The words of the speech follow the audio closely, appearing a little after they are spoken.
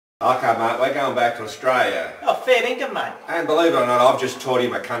Okay mate, we're going back to Australia. Oh, fair dinkum, mate. And believe it or not, I've just taught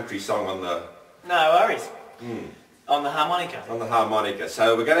him a country song on the... No worries. On the harmonica. On the harmonica.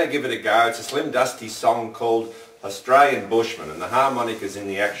 So we're going to give it a go. It's a Slim Dusty song called Australian Bushmen, and the harmonica's in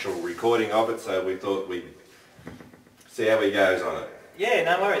the actual recording of it, so we thought we'd see how he goes on it. Yeah,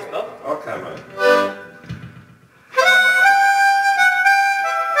 no worries, Bob. Okay mate.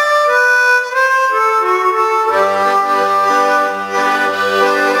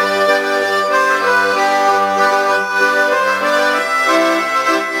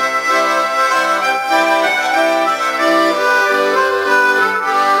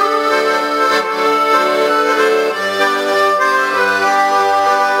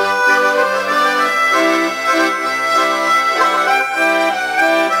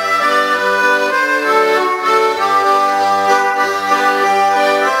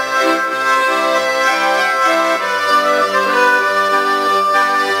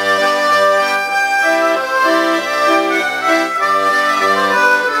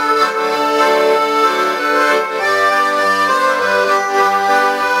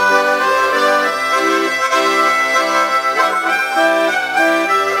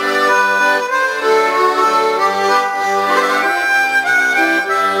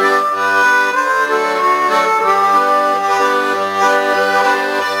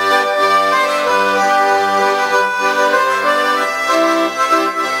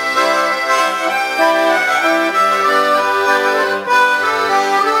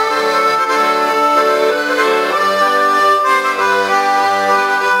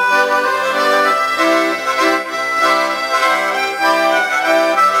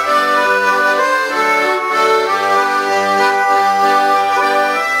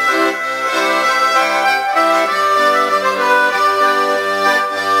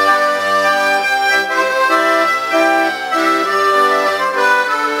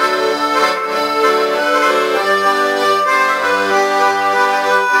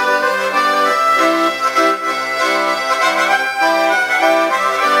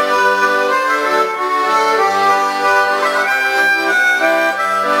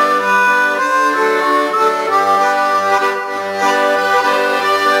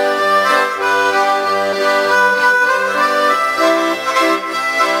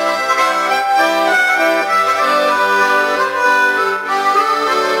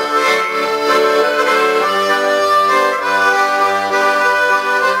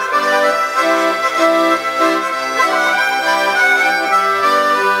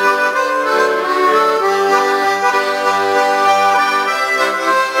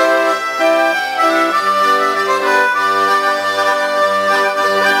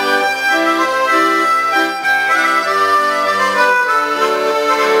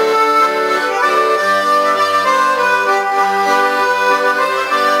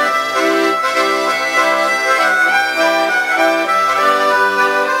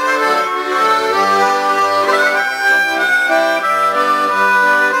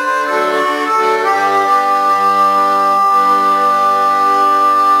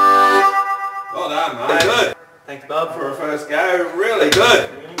 Good. Thanks, Bob. For a first go, really good.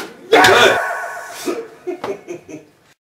 Good.